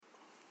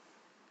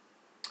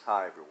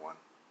Hi everyone,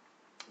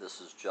 this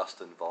is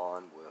Justin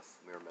Vaughn with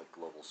Miramed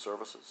Global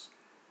Services,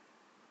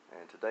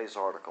 and today's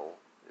article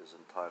is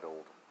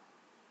entitled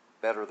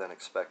Better Than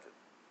Expected,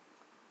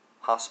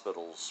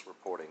 Hospitals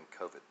Reporting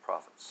COVID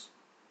Profits.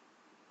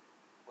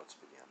 Let's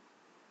begin.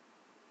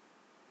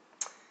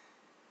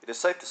 It is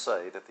safe to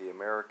say that the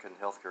American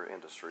healthcare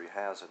industry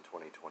has in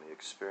 2020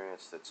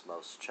 experienced its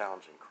most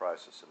challenging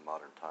crisis in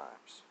modern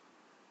times.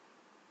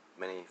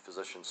 Many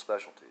physician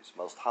specialties,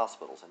 most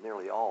hospitals, and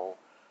nearly all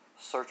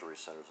surgery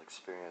centers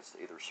experienced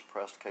either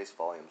suppressed case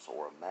volumes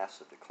or a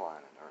massive decline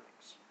in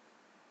earnings.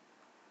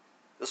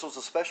 This was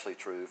especially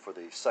true for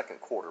the second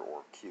quarter,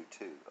 or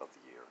Q2, of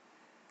the year,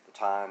 the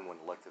time when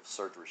elective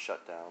surgery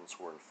shutdowns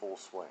were in full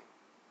swing.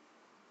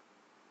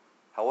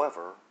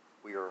 However,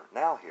 we are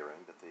now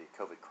hearing that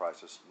the COVID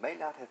crisis may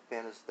not have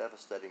been as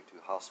devastating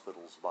to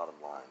hospitals' bottom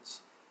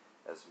lines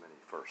as many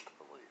first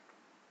believed.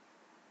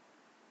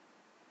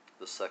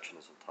 This section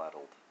is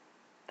entitled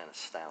An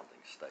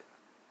Astounding Statement.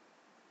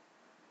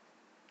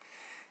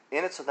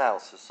 In its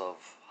analysis of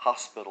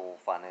hospital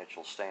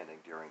financial standing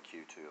during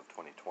Q2 of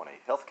 2020,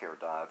 Healthcare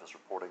Dive is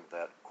reporting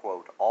that,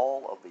 quote,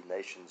 all of the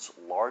nation's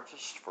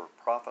largest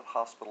for-profit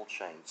hospital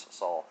chains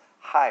saw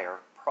higher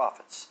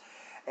profits,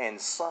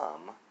 and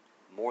some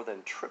more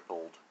than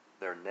tripled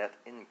their net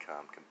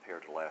income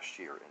compared to last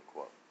year, end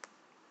quote.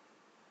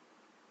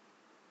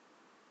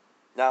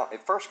 Now,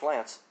 at first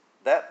glance,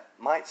 that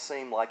might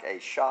seem like a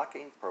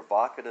shocking,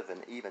 provocative,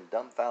 and even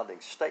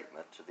dumbfounding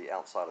statement to the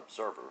outside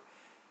observer,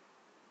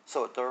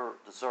 so it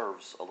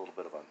deserves a little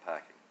bit of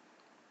unpacking.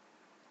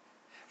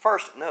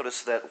 First,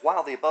 notice that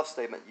while the above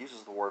statement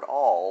uses the word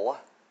all,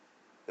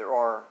 there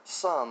are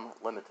some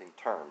limiting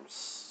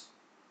terms,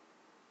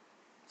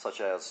 such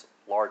as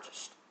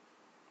largest,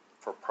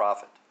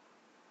 for-profit,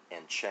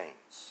 and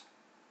chains.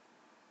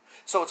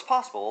 So it's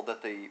possible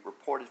that the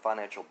reported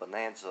financial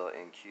bonanza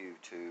in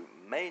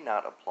Q2 may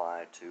not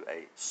apply to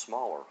a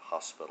smaller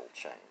hospital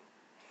chain,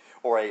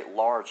 or a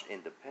large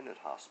independent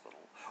hospital,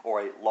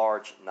 or a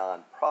large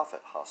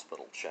nonprofit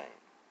hospital chain.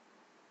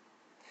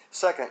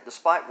 Second,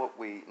 despite what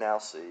we now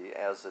see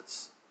as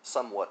its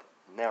somewhat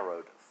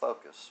narrowed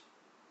focus,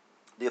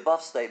 the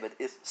above statement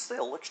is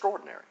still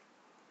extraordinary.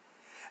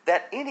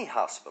 That any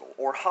hospital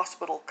or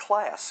hospital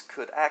class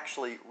could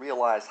actually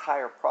realize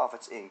higher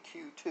profits in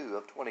Q2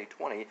 of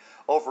 2020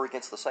 over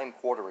against the same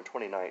quarter in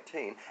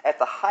 2019 at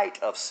the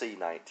height of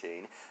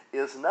C-19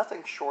 is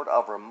nothing short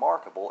of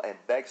remarkable and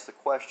begs the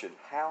question,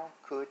 how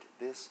could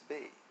this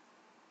be?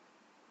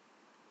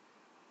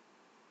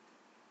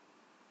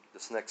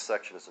 This next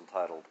section is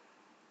entitled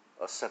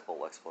A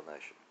Simple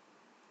Explanation.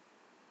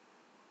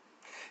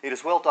 It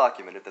is well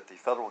documented that the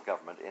federal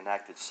government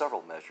enacted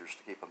several measures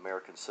to keep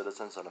American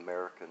citizens and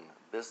American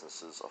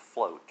businesses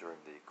afloat during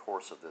the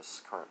course of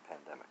this current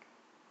pandemic.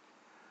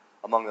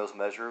 Among those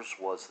measures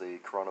was the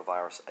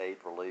Coronavirus Aid,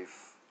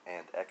 Relief,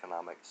 and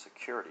Economic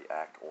Security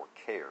Act, or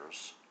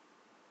CARES,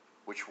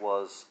 which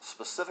was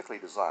specifically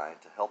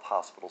designed to help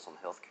hospitals and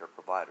healthcare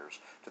providers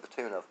to the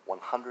tune of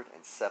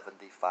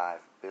 $175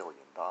 billion.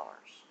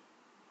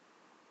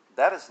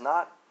 That is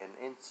not an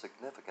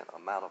insignificant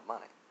amount of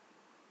money.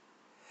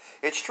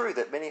 It's true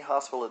that many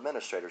hospital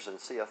administrators and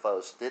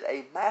CFOs did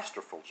a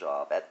masterful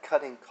job at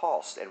cutting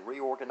costs and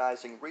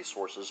reorganizing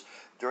resources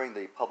during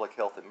the public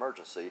health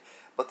emergency,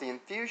 but the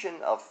infusion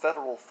of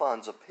federal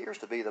funds appears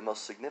to be the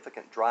most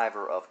significant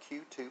driver of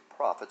Q2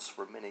 profits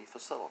for many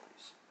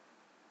facilities.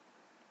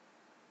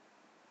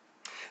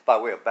 By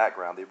way of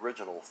background, the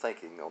original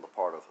thinking on the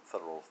part of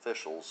federal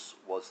officials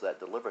was that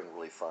delivering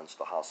relief funds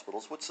to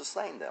hospitals would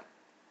sustain them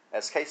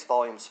as case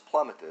volumes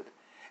plummeted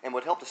and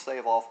would help to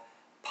stave off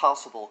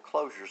possible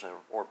closures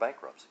or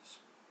bankruptcies.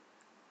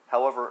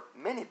 However,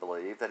 many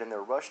believe that in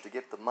their rush to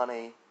get the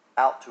money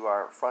out to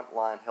our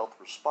frontline health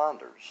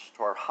responders,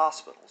 to our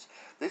hospitals,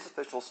 these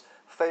officials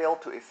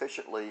failed to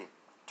efficiently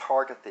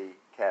target the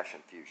cash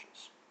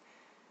infusions.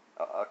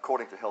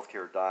 According to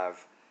Healthcare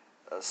Dive,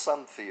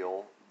 some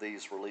feel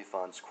these relief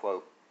funds,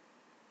 quote,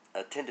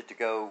 tended to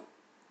go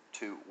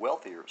to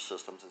wealthier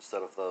systems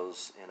instead of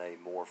those in a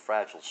more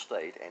fragile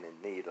state and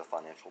in need of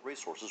financial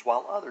resources,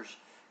 while others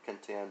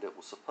contend it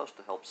was supposed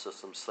to help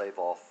systems stave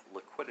off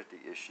liquidity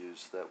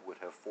issues that would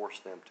have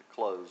forced them to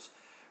close,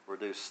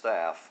 reduce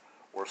staff,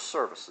 or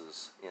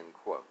services, end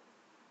quote.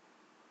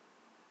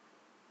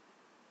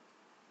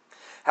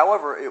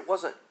 However, it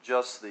wasn't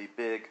just the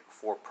big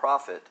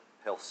for-profit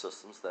health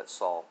systems that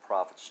saw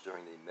profits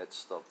during the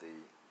midst of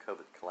the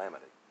COVID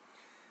calamity.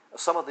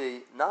 Some of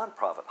the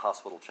nonprofit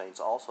hospital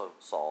chains also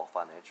saw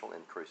financial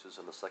increases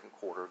in the second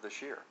quarter of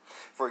this year.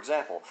 For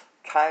example,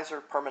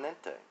 Kaiser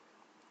Permanente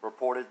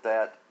reported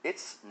that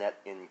its net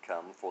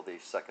income for the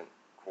second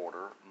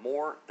quarter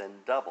more than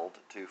doubled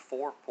to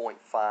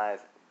 $4.5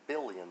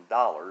 billion,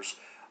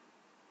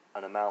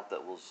 an amount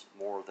that was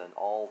more than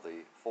all the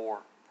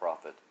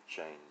for-profit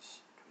chains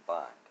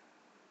combined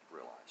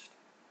realized.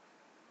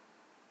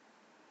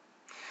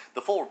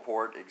 The full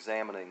report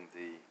examining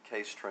the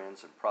case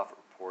trends and profit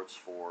reports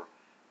for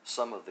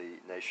some of the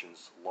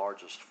nation's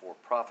largest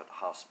for-profit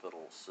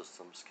hospital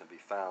systems can be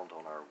found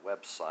on our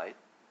website,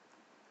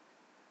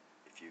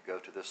 If you go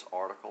to this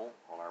article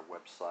on our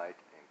website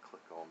and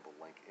click on the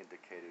link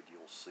indicated,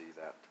 you'll see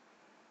that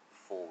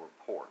full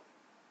report.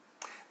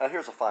 Now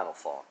here's a final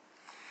thought.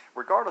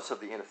 Regardless of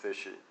the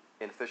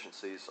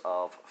inefficiencies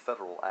of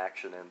federal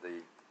action and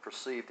the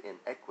perceived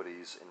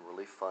inequities in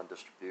relief fund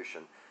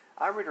distribution,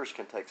 our readers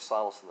can take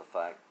solace in the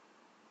fact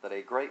that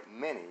a great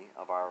many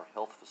of our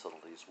health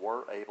facilities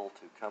were able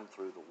to come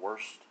through the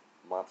worst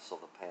months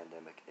of the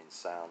pandemic in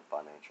sound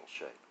financial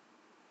shape.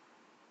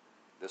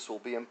 This will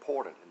be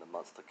important in the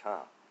months to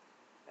come,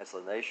 as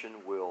the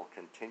nation will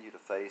continue to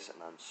face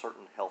an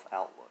uncertain health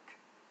outlook,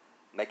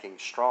 making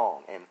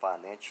strong and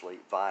financially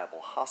viable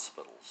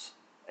hospitals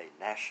a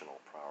national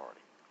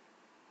priority.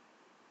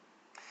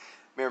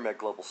 Myriad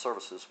Global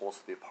Services wants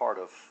to be a part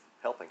of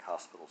helping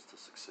hospitals to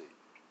succeed.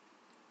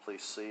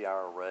 Please see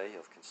our array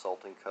of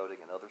consulting,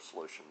 coding, and other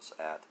solutions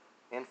at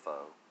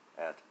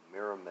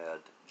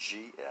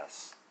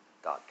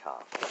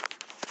info@myramedgs.com.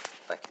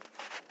 Thank you.